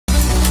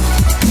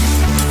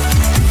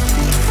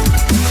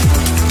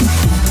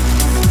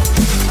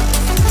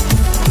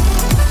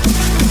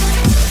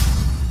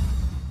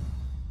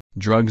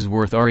Drugs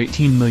worth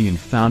R18 million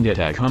found at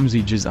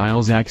Akhumzi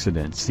Jezile's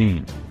accident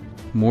scene.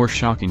 More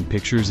shocking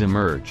pictures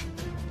emerge.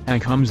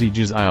 Akhumzi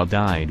Jezile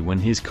died when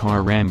his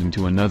car rammed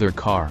into another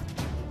car.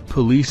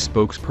 Police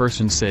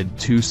spokesperson said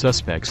 2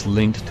 suspects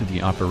linked to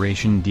the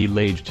operation,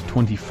 aged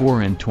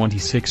 24 and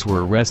 26,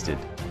 were arrested.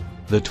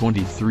 The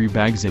 23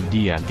 bags of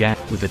gas,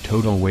 with a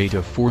total weight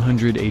of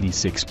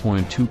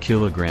 486.2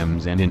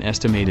 kilograms and an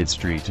estimated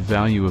street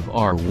value of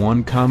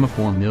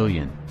R1.4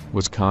 million,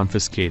 was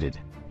confiscated,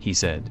 he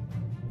said.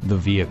 The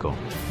vehicle,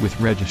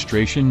 with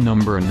registration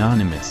number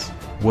anonymous,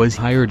 was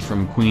hired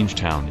from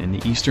Queenstown in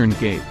the Eastern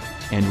Cape,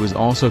 and was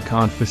also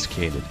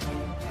confiscated.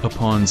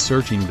 Upon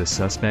searching the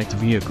suspect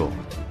vehicle,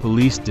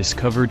 police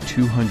discovered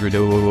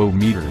 200,000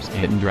 meters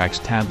Andrax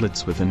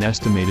tablets with an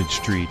estimated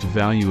street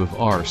value of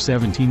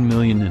R17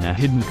 million in a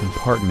hidden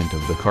compartment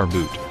of the car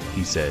boot,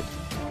 he said.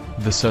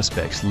 The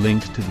suspects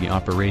linked to the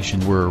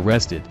operation were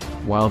arrested,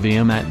 while the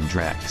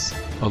Andrax,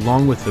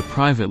 along with the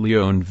privately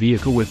owned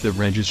vehicle with the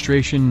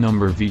registration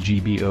number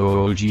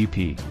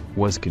VGB00GP,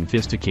 was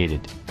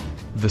confiscated.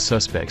 The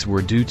suspects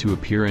were due to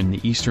appear in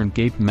the Eastern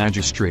Cape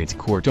Magistrates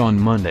Court on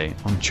Monday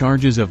on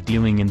charges of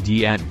dealing in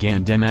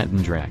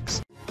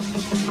Andrax.